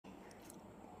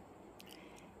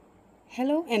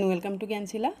Hello and welcome to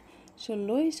Gyanshila. So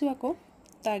loisu ako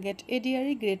target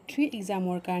ADRE grade 3 exam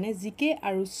or karne GK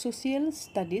aru social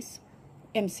studies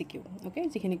MCQ. Okay,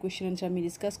 jikhini question answer ami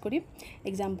discuss korim.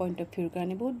 Exam point of view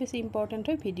karne bahut beshi important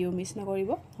hoy, video miss na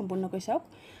koribo, সম্পূর্ণ কৈ চাওক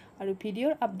আৰু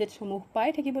ভিডিওৰ update সমূহ পাই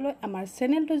থাকিবলৈ আমাৰ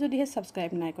চেনেলটো যদিহে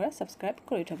সাবস্ক্ৰাইব নাই কৰা সাবস্ক্ৰাইব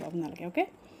কৰি থব আপোনালোকে। ওকে,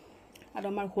 আৰু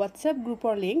আমাৰ WhatsApp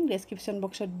গ্ৰুপৰ লিংক ডেসক্ৰিপচন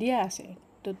বক্সত দিয়া আছে।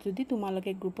 তো যদি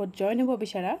তোমালোকে গ্ৰুপত জয়েন হ'ব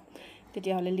বিচাৰা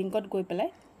তেতিয়া হলে লিংকত গৈ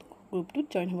পেলাই group to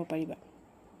join hobo pariba.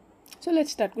 So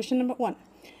let's start. Question number 1.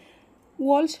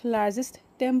 World's largest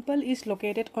temple is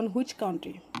located on which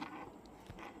country?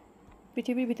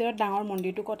 Prithibir bhitorot dangor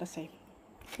mondir tu kot ase?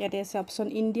 Yate ase option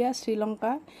India, Sri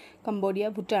Lanka, Cambodia,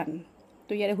 Bhutan.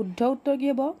 To yare shuddha uttor ki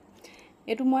hobo?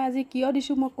 Etu moi aji kiyo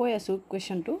disu moi koi asu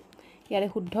question tu. Yare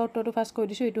shuddha uttor tu first koi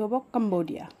disu etu hobo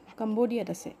Cambodia. Cambodia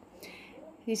ase.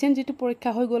 Recent jitu porikha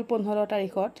hoi gol 15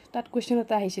 tarikhot tat question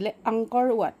eta ahisile Angkor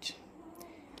Wat.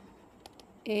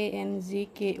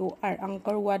 ANGKOR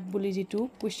Angkor Wat বুলি যেটো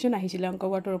question আহিছিল Angkor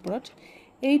Wator ওপৰত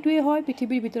এইটোৱে হয়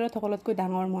পৃথিৱীৰ ভিতৰত সকলোতকৈ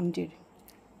ডাঙৰ মন্দিৰ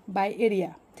বাই এৰিয়া।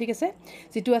 ঠিক আছে,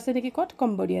 যেটো আছে নেকি কত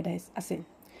কম্বোডিয়াত আছে।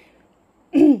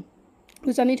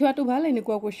 জানি থোৱাটো ভাল,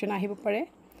 এনেকুৱা কোৱেশ্চন আহিব পাৰে,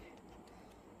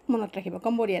 মনত ৰাখিব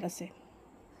কম্বোডিয়াত আছে।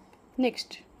 Next,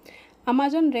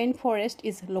 Amazon rainforest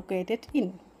is located in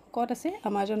কত আছে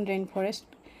Amazon rainforest?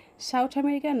 South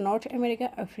America, North America,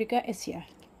 Africa, Asia.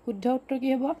 শুদ্ধ উত্তৰ কি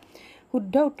হ'ব?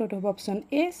 শুদ্ধ উত্তৰটো হ'ব অপচন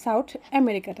এ, সাউথ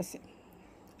আমেৰিকাত আছে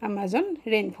Amazon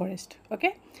rainforest. Okay,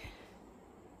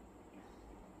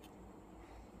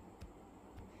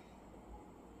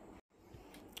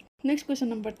 next question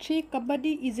number 3.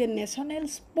 Kabaddi is a national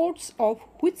sports of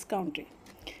which country?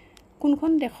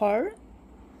 কোনখন দেশৰ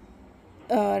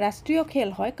ৰাষ্ট্ৰীয় খেল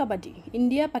হয় kabaddi?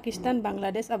 India, Pakistan,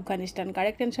 Bangladesh, Afghanistan.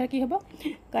 Correct answer কি হ'ব?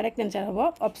 কারেক্ট আনসার হ'ব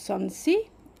অপশন সি,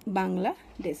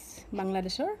 বাংলাদেশ।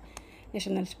 বাংলাদেশৰ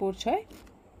ন্যাশনাল স্পোৰ্টস হয়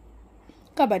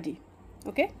কাবাডি।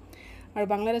 ওকে, আৰু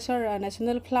বাংলাদেশৰ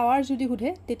ন্যাশনাল ফ্লাৱাৰ যদি সুধে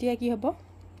তেতিয়া কি হ'ব?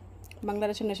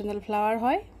 বাংলাদেশৰ ন্যাশনাল ফ্লাৱাৰ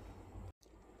হয়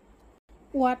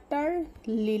ওয়াটাৰ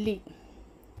লিলি।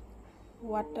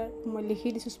 ওয়াটাৰ মই লিখি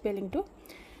দিছো স্পেলিংটো,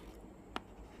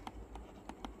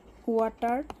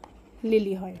 ওয়াটাৰ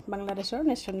লিলি হয় বাংলাদেশৰ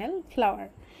ন্যাশনাল ফ্লাৱাৰ।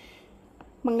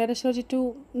 বাংলাদেশৰ যেটো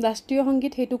ৰাষ্ট্ৰীয়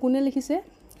সংগীত হেতু কোনে লিখিছে?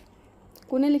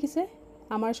 কোনে লিখিছে?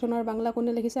 আমাৰ সোণৰ বাংলা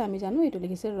কোনে লিখিছে আমি জানো, এটো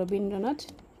লিখিছে ৰবীন্দ্ৰনাথ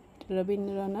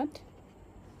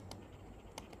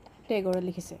টেগৰে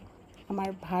লিখিছে। আমাৰ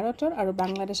ভাৰতৰ আৰু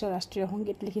বাংলাদেশৰ ৰাষ্ট্ৰীয়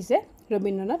সংগীত লিখিছে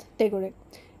Rabindranath টেগৰে।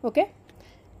 Okay,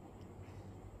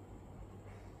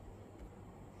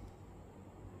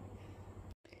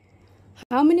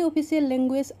 How many official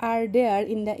languages are there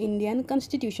in the Indian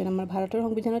Constitution? আমাৰ ভাৰতৰ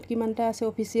সংবিধানত কিমানটা আছে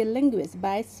অফিচিয়েল ল্যাঙ্গুৱেজ?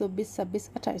 22, 24, 26,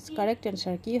 28। কাৰেক্ট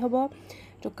আনসাৰ কি হ'ব?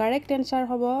 তো কাৰেক্ট আনসাৰ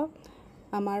হ'ব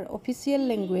আমাৰ অফিচিয়েল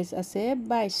ল্যাঙ্গুৱেজ আছে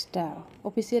 22টা।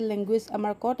 অফিচিয়েল ল্যাঙ্গুৱেজ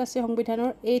আমাৰ কত আছে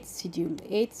সংবিধানৰ? 8 শিডিউল।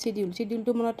 8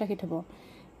 শিডিউলটো মনত ৰাখি থব।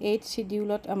 8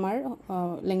 শিডিউলত আমাৰ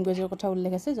ল্যাঙ্গুৱেজৰ কথা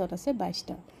উল্লেখ আছে, যত আছে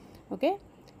 22টা। Okay,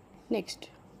 next,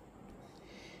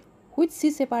 Which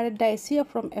sea separate the Asia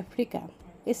from Africa?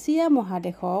 Asia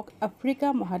মহাদেশক Africa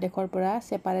মহাদেশৰ পৰা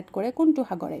সেপাৰেট কৰে কোনটো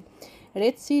সাগৰে?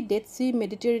 ৰেড সি, ডেড সি,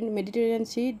 মেডিটেৰিয়ান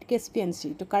সি, কাস্পিয়ান সি।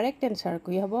 তো কাৰেক্ট আনসাৰ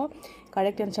কি হ'ব?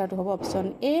 কাৰেক্ট আনসাৰটো হ'ব অপশন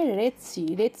এ, ৰেড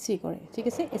সি কৰে। ঠিক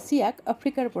আছে, এছিয়াক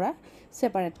আফ্ৰিকাৰ পৰা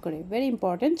সেপাৰেট কৰে। ভেৰি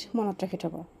ইম্পৰ্টেন্ট, মনত ৰাখি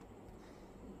থব।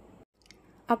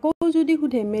 আকৌ যদি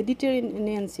সুধে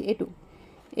মেডিটেৰিয়ান সি,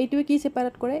 এইটোৱে কি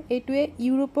সেপাৰেট কৰে? এইটোৱে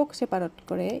ইউৰোপক সেপাৰেট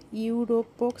কৰে।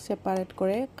 ইউৰোপক সেপাৰেট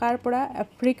কৰে কাৰ পৰা?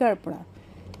 আফ্ৰিকাৰ পৰা।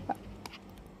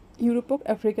 ইউৰোপক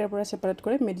আফ্ৰিকাৰ পৰা সেপাৰেট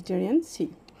কৰে মেডিটেৰিয়ান সি।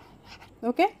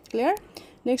 Okay, clear?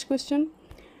 Next question,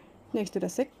 next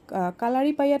আছে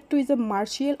Kalaripayattu is a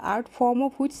মাৰ্শিয়েল art form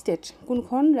of which state?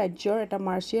 কোনখন ৰাজ্যৰ এটা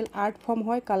মাৰ্শিয়েল আৰ্ট ফৰ্ম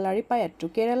হয় কালাৰিপায়াট্টু?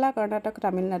 কেৰালা, কৰ্ণাটক,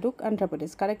 তামিলনাডু,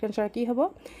 অন্ধ্ৰপ্ৰদেশ। কাৰেক্ট আনসাৰ কি হ'ব?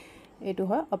 এইটো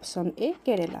হয় অপশন এ,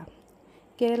 কেৰালা।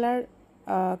 কেৰালাৰ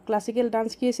ক্লাছিকেল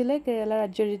ডান্স কি আছিলে? কেৰালা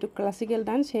ৰাজ্যৰ যেটো ক্লাছিকেল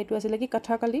ডান্স সেইটো আছিলে কি?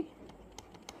 কথাকালি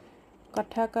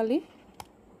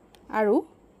আৰু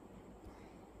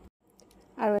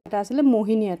এটা আছিলে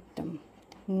মোহিনী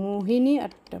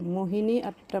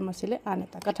আট্টম আছিলে আন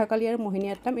এটা। কথাকালি আৰু মোহিনী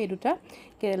আট্টম এই দুটা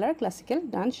কেৰালাৰ ক্লাছিকেল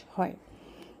ডান্স হয়।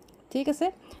 ঠিক আছে,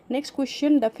 next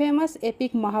question, the famous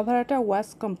epic মহাভাৰতা was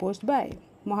composed বাই?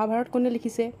 মহাভাৰত কোনে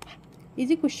লিখিছে?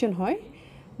 ইজি কুৱেশ্চন হয়,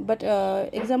 বাট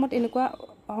এক্সামত এনেকুৱা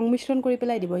সংমিশ্ৰণ কৰি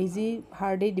পেলাই দিব, ইজি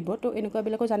হাৰ্ডেই দিব, তো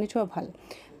এনেকুৱাবিলাকো জানি থোৱা ভাল।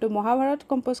 তো মহাভাৰত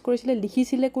কম্পোজ কৰিছিলে,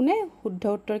 লিখিছিলে কোনে? শুদ্ধ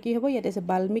উত্তৰ কি হ'ব? ইয়াতে আছে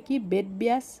বাল্মীকি,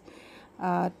 বেদব্যাস,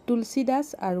 তুলসীদাস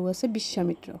আৰু আছে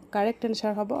বিশ্বামিত্ৰ। কাৰেক্ট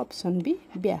আনসাৰ হ'ব অপশন বি,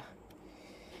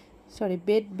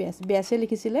 বেদব্যাস। ব্যাসে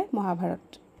লিখিছিলে Mahabharata.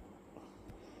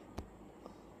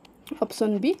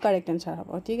 Option B correct answer হব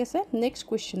ঠিক আছে নেক্সট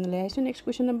কোয়েশ্চন লৈ আহিছো next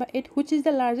question number 8 which is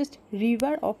the largest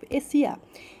river of Asia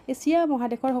Asia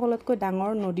মহাদেশৰ সকলোতকৈ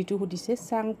ডাঙৰ নদীটো সুধিছে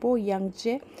চাংপো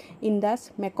ইয়াংচে ইন্দাস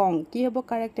মেকং কি হ'ব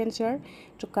কারেক্ট আনসার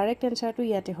তো কারেক্ট আনসারটো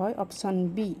ইয়াতে হয় অপশন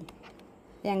বি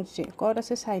ইয়াংচে ক'ত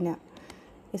আছে চাইনা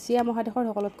এশিয়া মহাদেশৰ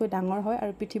সকলোতকৈ ডাঙৰ হয়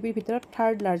আৰু পৃথিৱীৰ ভিতৰত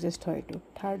থাৰ্ড লাৰ্জেষ্ট হয় এটো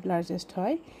থাৰ্ড লাৰ্জেষ্ট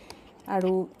হয়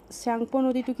আৰু চাংপো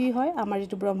নদীটো কি হয় আমাৰ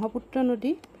যেটো ব্ৰহ্মপুত্ৰ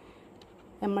নদী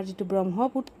আমাৰ যেটো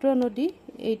ব্ৰহ্মপুত্ৰ নদী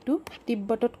এইটো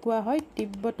তিব্বতত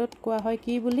কোৱা হয়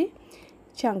কি বুলি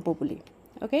চাংপো বুলি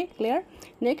okay clear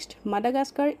next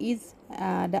Madagascar is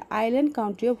the island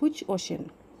country of which ocean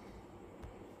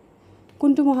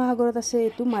কোনটো মহাসাগৰত আছে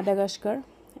এইটো Madagascar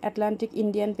Atlantic,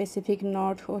 Indian, Pacific,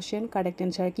 North Ocean. Correct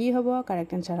answer কি হ'ব?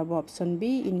 Correct answer হ'ব option B,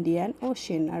 Indian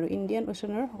Ocean. আৰু Indian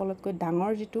Oceanৰ সকলোতকৈ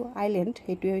ডাঙৰ যেটো আইল্যান্ড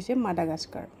হেইটো হৈছে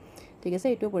মাডাগাস্কাৰ ঠিক আছে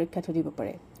এটো পৰীক্ষা ধৰিব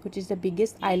পাৰে which is the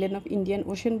biggest island of Indian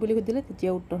Ocean বুলি দিলে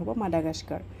তেতিয়া উত্তৰ হ'ব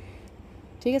মাডাগাস্কাৰ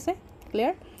ঠিক আছে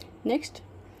clear next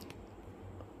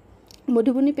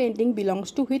Madhubani painting belongs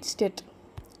to which state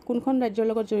কোনখন ৰাজ্যৰ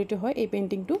লগত জড়িত হয় এই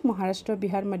পেইন্টিংটো মহাৰাষ্ট্ৰ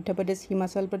বিহাৰ মধ্যপ্ৰদেশ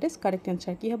হিমাচল প্ৰদেশ কাৰেক্ট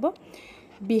আনসাৰ কি হ'ব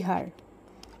বিহাৰ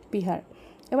বিহাৰ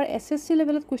এবাৰ এসএসসি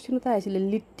লেভেলত কোৱেশ্চন এটা আহিছিল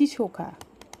লিট্টি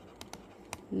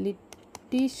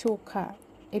চোখা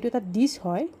এটো এটা ডিশ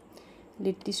হয়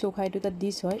লিট্টি চোখা এটো এটা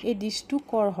ডিশ হয় এই ডিশটো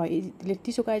কৰ হয়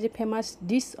লিট্টি চোখা যে famous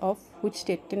dish of which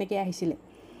state তেনেকৈ আহিছিল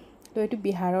তো এটো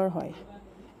বিহাৰৰ হয়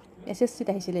এসএসসি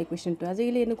আহিছিল এই কোৱেশ্চনটো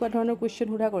আজিকালি এনেকুৱা ধৰণৰ কোৱেশ্চন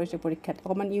হুৰা কৰিছে পৰীক্ষাত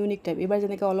অকমান ইউনিক টাইপ এবাৰ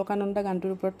যেনেকৈ অলকানন্দা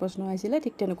গানটোৰ ওপৰত প্ৰশ্ন আহিছিল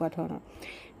ঠিক তেনেকুৱা ধৰণৰ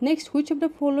next which of the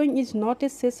following is not a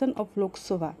session of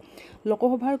Lok Sabha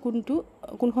লোকসভাৰ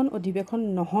কোনখন অধিবেশন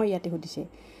নহয় ইয়াতে সুধিছে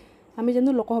আমি জানো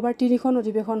লোকসভাৰ 3খন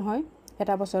অধিবেশন হয়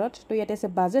এটা বছৰত তো ইয়াতে আছে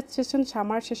budget session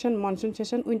summer session monsoon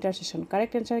session winter session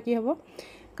correct answer কি হ'ব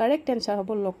কাৰেক্ট আনসাৰ হ'ব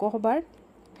লোকসভাৰ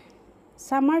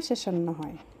সামাৰ সেশন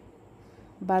নহয়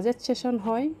বাজেট সেশন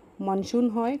হয় মনসুন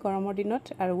হয় গৰমৰ দিনত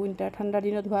আৰু উইন্টাৰ ঠাণ্ডা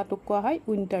দিনত হোৱাটো কোৱা হয়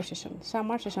উইন্টাৰ সেশন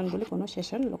সামাৰ সেশন বুলি কোনো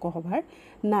সেশন লোকসভাৰ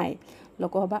নাই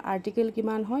লোকসভা আৰ্টিকেল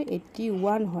কিমান হয়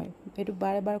 81 হয় এটো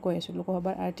বাৰে কৈ আছো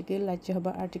লোকসভাৰ আৰ্টিকেল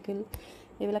ৰাজ্যসভা আৰ্টিকেল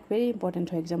এইবিলাক ভেৰি ইম্পৰ্টেন্ট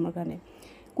হয় এক্সামৰ কাৰণে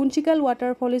কুঞ্চিকাল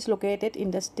waterfall is located in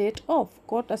the state of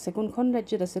ক'ত আছে কোনখন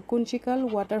ৰাজ্যত আছে কুঞ্চিকাল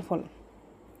waterfall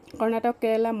Karnataka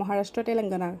Kerala Maharashtra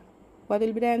Telangana what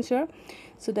will be the answer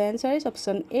so the answer is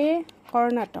option A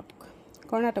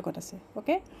কৰ্ণাটকত আছে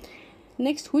okay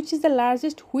next which is the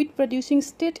largest wheat producing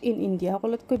state in India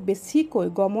সকলোতকৈ বেছিকৈ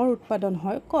গমৰ উৎপাদন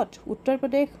হয় ক'ত উত্তৰ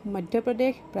প্ৰদেশ মধ্য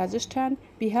প্ৰদেশ ৰাজস্থান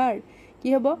বিহাৰ কি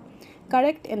হ'ব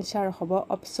কাৰেক্ট আনসাৰ হ'ব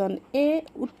অপশন A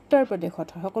উত্তৰ প্ৰদেশত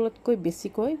হয় সকলোতকৈ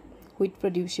বেছিকৈ wheat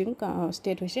producing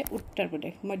state হৈছে উত্তৰ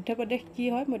প্ৰদেশ মধ্য প্ৰদেশ কি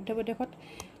হয় মধ্য প্ৰদেশত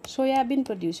সয়াবিন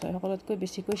প্ৰডিউস হয় সকলোতকৈ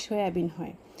বেছিকৈ সয়াবিন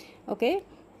হয় ওকে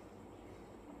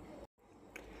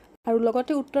আৰু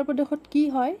লগতে উত্তৰ প্ৰদেশত কি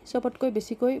হয় সবতকৈ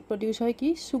বেছিকৈ প্ৰডিউস হয় কি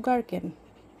সুগাৰ কেন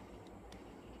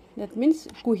that means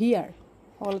কুহিয়াৰ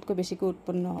সকলোতকৈ বেছিকৈ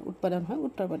উৎপাদন হয়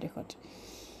উত্তৰ প্ৰদেশত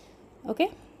ওকে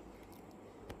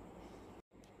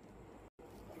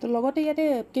তো লগতে ইয়াতে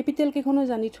ক্যাপিটাল কেখনো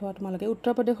জানি থোৱা তোমালকে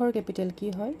উত্তৰ প্ৰদেশৰ ক্যাপিটাল কি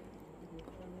হয়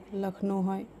লখনৌ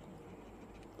হয়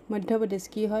মধ্য প্ৰদেশ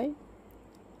কি হয়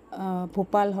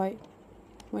ভোপাল হয়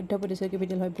মধ্য প্ৰদেশৰ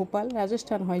ক্যাপিটাল হয় ভোপাল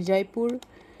ৰাজস্থান হয় জয়পুৰ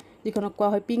যিখনক কোৱা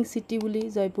হয় পিংক সিটি বুলি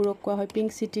জয়পুৰক কোৱা হয় পিংক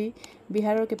সিটি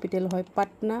বিহাৰৰ ক্যাপিটাল হয়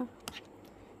পাটনা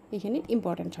এইখিনি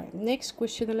ইম্পৰ্টেন্ট হয় নেক্সট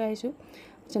কোৱেশ্চনলৈ আহিছো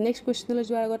আচ্ছা নেক্সট কোৱেশ্চনলৈ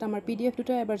যোৱাৰ আগত আমাৰ পিডিএফ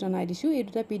দুটা এবাৰ জনাই দিছো এই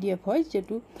দুটা পিডিএফ হয়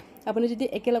যেটো আপুনি যদি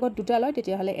একেলগত দুটা লয়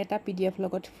তেতিয়া হলে এটা পিডিএফ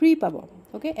লগত ফ্ৰী পাব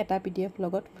ওকে এটা পিডিএফ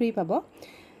লগত ফ্ৰী পাব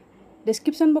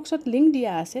ডেসক্ৰিপশন বক্সত লিংক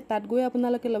দিয়া আছে তাত গৈ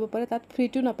আপোনালোকে ল'ব পাৰে তাত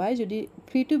ফ্ৰীটো নাপায় যদি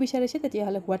ফ্ৰীটো বিচাৰিছে তেতিয়া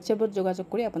হলে হোৱাটছএপত যোগাযোগ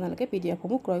কৰি আপোনালোকে পিডিএফ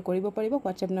সমূহ ক্ৰয় কৰিব পাৰিব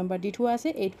হোৱাটছএপ নম্বৰ দি থোৱা আছে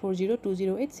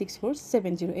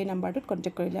 8402086470 এই নম্বৰটোত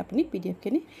কন্টাক্ট কৰিলে আপুনি পিডিএফ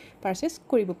খিনি পাৰচেজ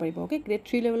কৰিব পাৰিব ওকে গ্ৰেড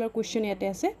 3 লেভেলৰ কোৱেশ্চন ইয়াতে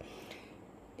আছে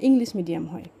ইংলিশ মিডিয়াম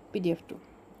হয় পিডিএফ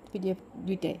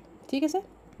দুইটাই ঠিক আছে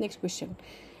next question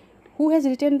Who has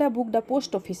written the book The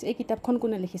Post Office? এই কিতাপখন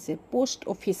কোনে লিখিছে পোষ্ট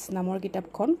অফিস নামৰ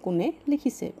কিতাপখন কোনে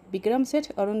লিখিছে বিক্ৰম সেঠ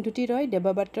অৰুন্ধতী ৰয়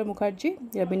Debabrata Mukherjee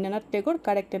Rabindranath Tagore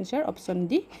correct answer option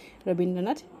D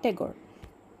Rabindranath Tagore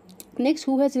next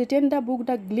who has written the book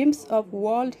The Glimpse of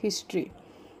World History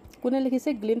কোনে লিখিছে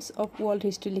Glimpse of World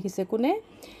History লিখিছে কোনে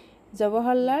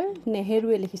জৱাহৰলাল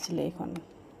নেহেৰুৱে লিখিছিলে এখন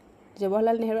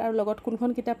জৱাহৰলাল নেহেৰু আৰু লগত কোনখন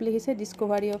কিতাপ লিখিছে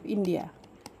ডিসকভাৰী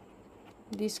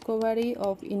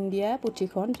অফ ইণ্ডিয়া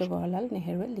পুথিখন জৱাহৰলাল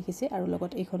নেহেৰুৱে লিখিছে আৰু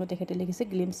লগত এইখনো তেখেতে লিখিছে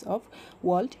glimpse of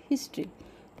world history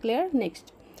clear next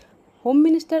home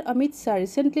minister Amit Shah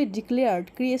recently declared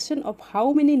creation of how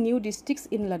many new ডিস্ট্ৰিক্টস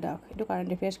in Ladakh এটো কাৰেন্ট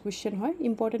এফেয়াৰ্স কোৱেশ্চন হয়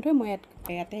ইম্পৰ্টেন্ট হয় মই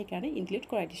ইয়াতে সেইকাৰণে ইনক্লুড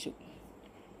কৰাই দিছো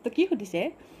তো কি সুধিছে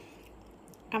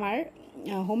আমাৰ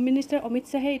হোম মিনিষ্টাৰ অমিত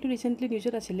শ্বাহে এইটো ৰিচেণ্টলি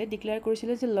নিউজত আছিলে ডিক্লেয়াৰ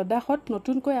কৰিছিলে যে লডাখত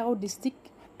নতুনকৈ আকৌ ডিষ্ট্ৰিক্ট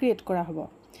ক্ৰিয়েট কৰা হ'ব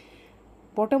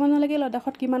বৰ্তমানলৈকে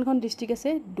লডাখত কিমানখন ডিষ্ট্ৰিক্ট আছে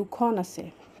 2খন আছে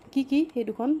কি সেই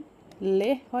দুখন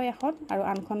লেহ হয় এখন আৰু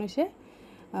আনখন হৈছে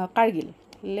কাৰ্গিল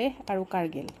লেহ আৰু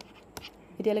কাৰ্গিল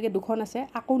এতিয়ালৈকে 2খন আছে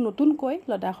আকৌ নতুনকৈ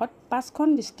লডাখত 5খন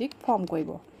ডিষ্ট্ৰিক্ট ফৰ্ম কৰিব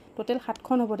টোটেল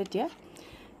 7খন হ'ব তেতিয়া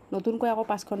নতুনকৈ আকৌ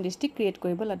 5খন ডিষ্ট্ৰিক্ট ক্ৰিয়েট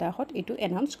কৰিব লডাখত এইটো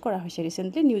এনাউন্স কৰা হৈছে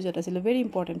ৰিসেন্টলি নিউজত আছিল ভেৰি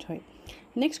ইম্পৰ্টেন্ট হয়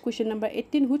next question number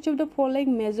 18 which of the following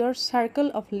major circle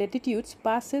of latitudes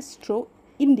passes through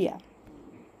India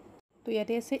তো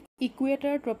ইয়াতে আছে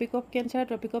equator tropic of cancer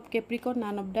tropic of কেপ্ৰিকন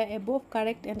none of the above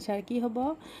correct answer কি হ'ব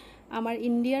আমাৰ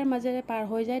ইণ্ডিয়াৰ মাজেৰে পাৰ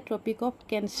হৈ যায় tropic of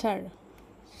cancer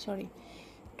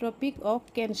tropic of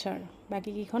cancer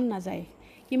বাকি কিখন নাযায়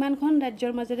কিমানখন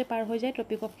ৰাজ্যৰ মাজেৰে পাৰ হৈ যায়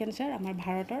ট্ৰপিক অফ ক্যান্সাৰ আমাৰ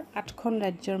ভাৰতৰ 8খন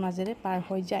ৰাজ্যৰ মাজেৰে পাৰ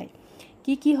হৈ যায়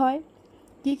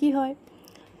কি হয়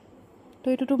তো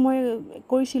এটোটো মই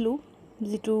কৰিছিলো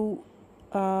যেটো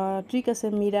ট্ৰিক আছে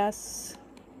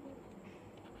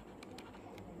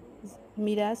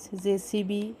মিৰাজ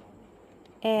জেচিবি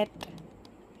এট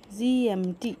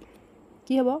জিএমটি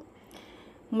কি হ'ব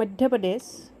মধ্যপ্ৰদেশ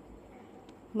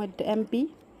এমপি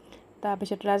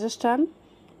তাৰপিছত ৰাজস্থান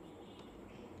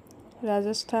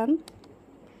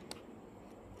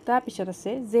তাৰপিছত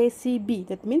আছে JCB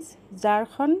that means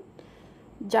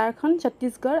Jharkhand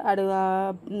Chhattisgarh আৰু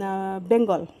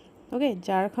বেংগল ওকে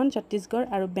ঝাৰখণ্ড ছত্তীশগড়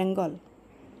আৰু বেংগল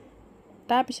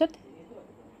তাৰপিছত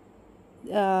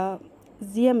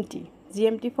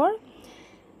GMT for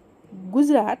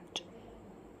Gujarat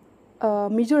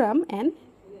Mizoram and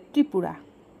Tripura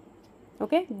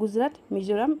okay Gujarat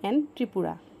Mizoram and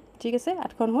Tripura ঠিক আছে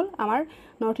 8খন হল আমাৰ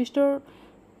নৰ্থ ইষ্টৰ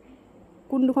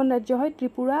কোন দুখন ৰাজ্য হয়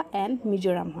ত্ৰিপুৰা এণ্ড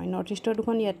মিজোৰাম হয় নৰ্থ ইষ্টৰ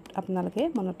দুখন ইয়াত আপোনালোকে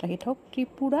মনত ৰাখি থওক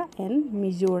Tripura and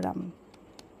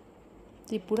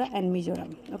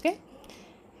Mizoram okay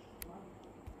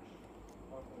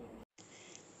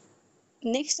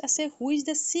next আছে who is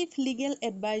the chief legal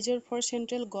adviser for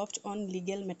central government on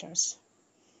legal মেটাৰ্স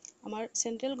আমাৰ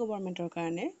চেন্ট্ৰেল গভৰ্নমেণ্টৰ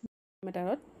কাৰণে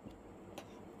মেটাৰত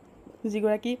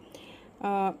যিগৰাকী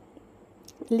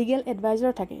লিগেল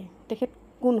এডভাইজাৰ থাকে তেখেত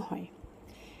কোন হয়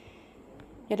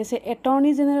ইয়াত আছে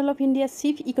attorney general of India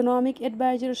chief economic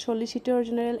adviser সলিচিটৰ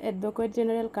general advocate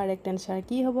general correct answer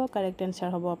কি হ'ব কাৰেক্ট আনসাৰ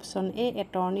হ'ব option A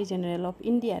attorney general of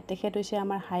India তেখেত হৈছে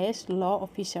আমাৰ হাইয়েষ্ট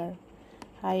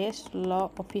ল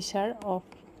officer of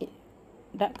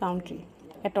the country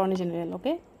attorney general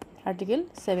okay article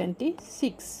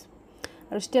 76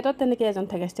 আৰু ষ্টেটত তেনেকৈ এজন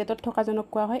থাকে ষ্টেটত থকাজনক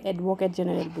কোৱা হয় এডভোকেট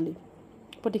জেনেৰেল বুলি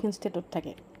প্ৰতিখন ষ্টেটত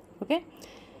থাকে okay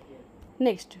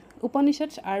next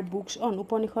উপনিষদছ R books on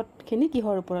উপনিষদখিনি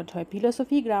কিহৰ ওপৰত হয়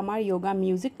philosophy grammar yoga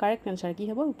music correct answer কি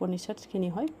হ'ব উপনিষদখিনি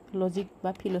হয় লজিক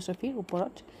বা ফিলচফিৰ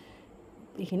ওপৰত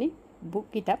এইখিনি বুক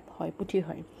কিতাপ হয় পুথি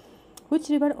হয় হুইচ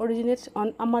ৰিভাৰ অৰিজিনেটছ অন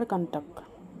অমৰকণ্টক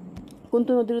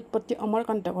কোনটো নদীৰ উৎপত্তি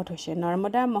অমৰকণ্টকত হৈছে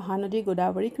নৰ্মদা মহানদী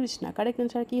গোদাবৰী কৃষ্ণা কাৰেক্ট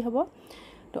আনসাৰ কি হ'ব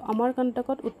তো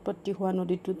অমৰকণ্টকত উৎপত্তি হোৱা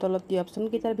নদীটোৰ তলত দিয়া অপচন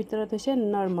কেইটাৰ ভিতৰত হৈছে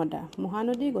নৰ্মদা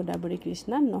মহানদী গোদাবৰী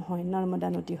কৃষ্ণা নহয় নৰ্মদা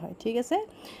নদী হয় ঠিক আছে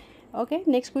okay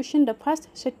next question the first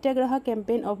satyagraha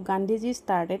campaign of Gandhiji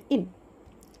started in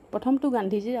প্ৰথমটো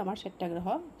গান্ধীজীৰ আমাৰ সত্যাগ্ৰহ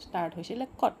ষ্টাৰ্ট হৈছিলে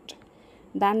কত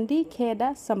দাণ্ডি খেদা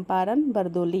চম্পাৰণ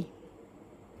বৰদলি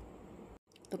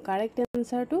তো কাৰেক্ট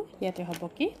আনসাৰটো ইয়াতে হ'ব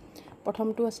কি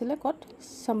প্ৰথমটো আছিলে কত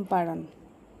চম্পাৰণ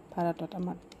ভাৰতত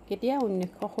আমাৰ কেতিয়া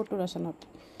 1970 চনত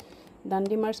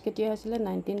দাণ্ডি মাৰ্চ কেতিয়া হৈছিলে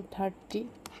 1930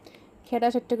 খেদা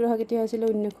সত্যাগ্ৰহ কেতিয়া হৈছিলে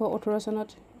 1918 চনত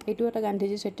এইটো এটা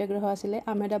গান্ধীজী সত্যাগ্ৰহ আছিলে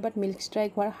আহমেদাবাদ মিল্ক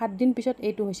ষ্ট্ৰাইক হোৱাৰ 7 দিন পিছত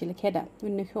এইটো হৈছিলে খেদা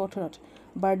 1918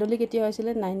 বাৰদলি কেতিয়া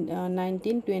হৈছিলে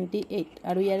 1928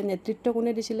 আৰু ইয়াৰ নেতৃত্ব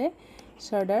কোনে দিছিলে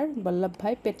চৰ্দাৰ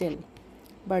বল্লভভাই পেটেল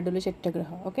বাৰদলি সত্যাগ্ৰহ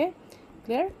okay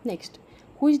clear next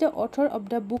who is the author of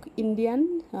the book Indian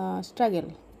struggle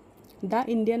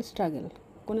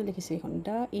কোনে লিখিছে এখন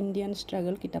দ্য ইণ্ডিয়ান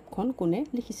ষ্ট্ৰাগল কিতাপখন কোনে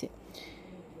লিখিছে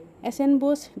এছএন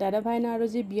বোস দাদাভাই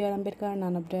নাৰোজী B R Ambedkar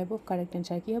none of the above correct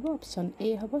answer কি হ'ব অপচন এ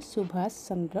হ'ব সুভাষ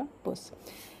চন্দ্ৰ বোস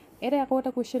এটা আকৌ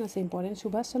এটা কুৱেশ্যন আছে ইম্পৰ্টেণ্ট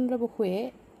সুভাষ চন্দ্ৰ বসুৱে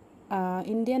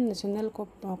ইণ্ডিয়ান নেশ্যনেল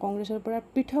কংগ্ৰেছৰ পৰা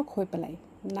পৃথক হৈ পেলাই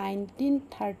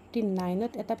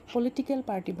 1939ত এটা পলিটিকেল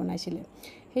পাৰ্টি বনাইছিলে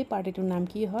সেই পাৰ্টিটোৰ নাম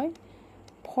কি হয়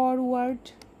ফৰৱাৰ্ড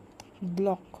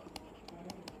ব্লক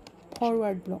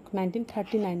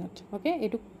 1939ত ওকে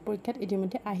এইটো পৰীক্ষাত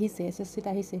ইতিমধ্যে আহিছে এছএছচিত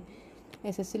আহিছে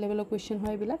এছএছচি লেভেলৰ কুৱেশ্যন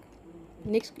হয় এইবিলাক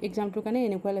নেক্সট এক্সামটোৰ কাৰণে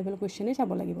এনেকুৱা লেভেলৰ কুৱেশ্যনেই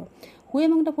চাব লাগিব who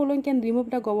among the following can remove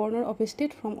the governor of a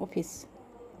state from office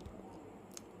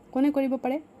কোনে কৰিব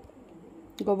পাৰে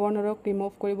গভৰ্ণৰক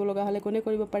ৰিমুভ কৰিব লগা হ'লে কোনে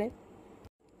কৰিব পাৰে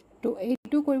তো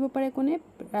এইটো কৰিব পাৰে কোনে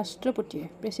ৰাষ্ট্ৰপতিয়ে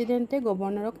প্ৰেসিডেন্টে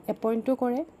গভৰ্ণৰক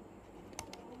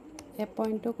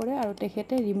এপইণ্টো কৰে আৰু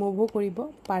তেখেতে ৰিমুভো কৰিব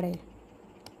পাৰে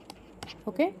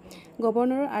ওকে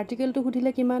গভৰ্ণৰৰ আৰ্টিকেলটো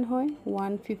সুধিলে কিমান হয়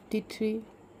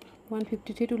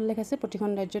 153 উল্লেখ আছে প্ৰতিখন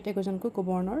ৰাজ্যত একোজনকৈ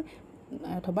গভৰ্ণৰ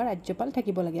অথবা ৰাজ্যপাল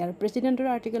থাকিব লাগে আৰু প্ৰেচিডেণ্টৰ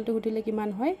আৰ্টিকেলটো সুধিলে কিমান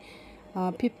হয়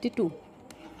 52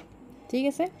 ঠিক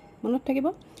আছে মনত থাকিব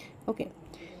okay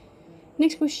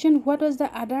next question what was the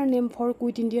আদাৰ name for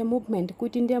quit India movement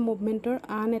quit India মুভমেণ্টৰ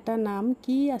আন এটা নাম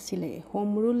কি আছিলে home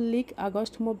rule league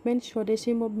August movement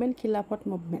স্বদেশী মুভমেণ্ট খিলাফত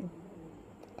মুভমেণ্ট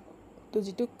তো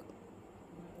যিটো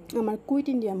আমাৰ কুইট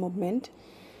ইণ্ডিয়া মুভমেণ্ট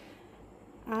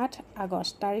 8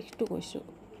 আগষ্ট তাৰিখটো কৈছোঁ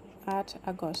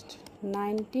 8 আগষ্ট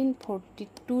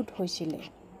 1942 হৈছিলে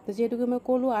তো যিহেতুকে মই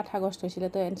ক'লোঁ 8 আগষ্ট হৈছিলে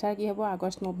তো এনচাৰ কি হ'ব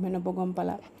আগষ্ট মুভমেণ্ট হ'ব গম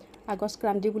পালা আগষ্ট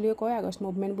ক্ৰান্তি বুলিও কয় আগষ্ট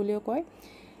মুভমেণ্ট বুলিও কয়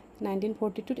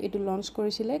 1942 এইটো লঞ্চ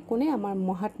কৰিছিলে কোনে আমাৰ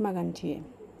মহাত্মা গান্ধীয়ে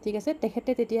ঠিক আছে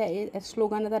তেখেতে তেতিয়া এই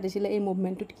শ্লোগান এটা দিছিলে এই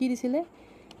মুভমেণ্টটোত কি দিছিলে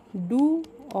ডু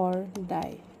অৰ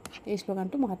ডাই এই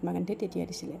শ্লোগানটো মহাত্মা গান্ধীয়ে তেতিয়া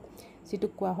দিছিলে যেটো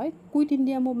কোৱা হয় কুইট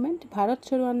ইণ্ডিয়া মুভমেণ্ট ভাৰত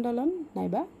চলো আন্দোলন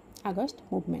নাইবা August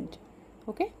movement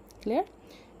okay clear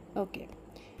okay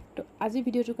তো আজি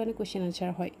ভিডিঅ'টোৰ কাৰণে কুৱেশ্যন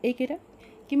আনচাৰ হয় এইকেইটা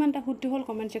কিমানটা শুদ্ধ হ'ল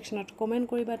কমেণ্ট ছেকশ্যনত কমেণ্ট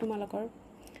কৰিবা তোমালোকৰ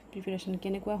প্ৰিপাৰেশ্যন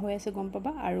কেনেকুৱা হৈ আছে গম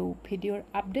পাবা আৰু ভিডিঅ'ৰ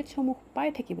আপডেটসমূহ পাই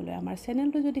থাকিবলৈ আমাৰ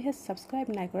চেনেলটো যদিহে ছাবস্ক্ৰাইব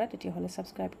নাই কৰা তেতিয়াহ'লে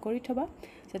ছাবস্ক্ৰাইব কৰি থবা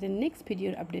যাতে নেক্সট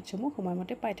ভিডিঅ'ৰ আপডেটসমূহ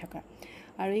সময়মতে পাই থাকা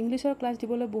আৰু ইংলিছৰ ক্লাছ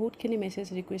দিবলৈ বহুতখিনি মেছেজ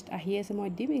ৰিকুৱেষ্ট আহি আছে মই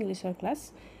দিম ইংলিছৰ ক্লাছ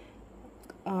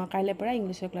কাইলৈ পৰা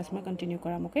ইংলিছৰ ক্লাছ মই কণ্টিনিউ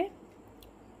কৰাম okay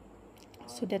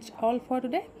so that's all for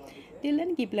today till then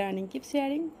keep learning keep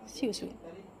sharing see you soon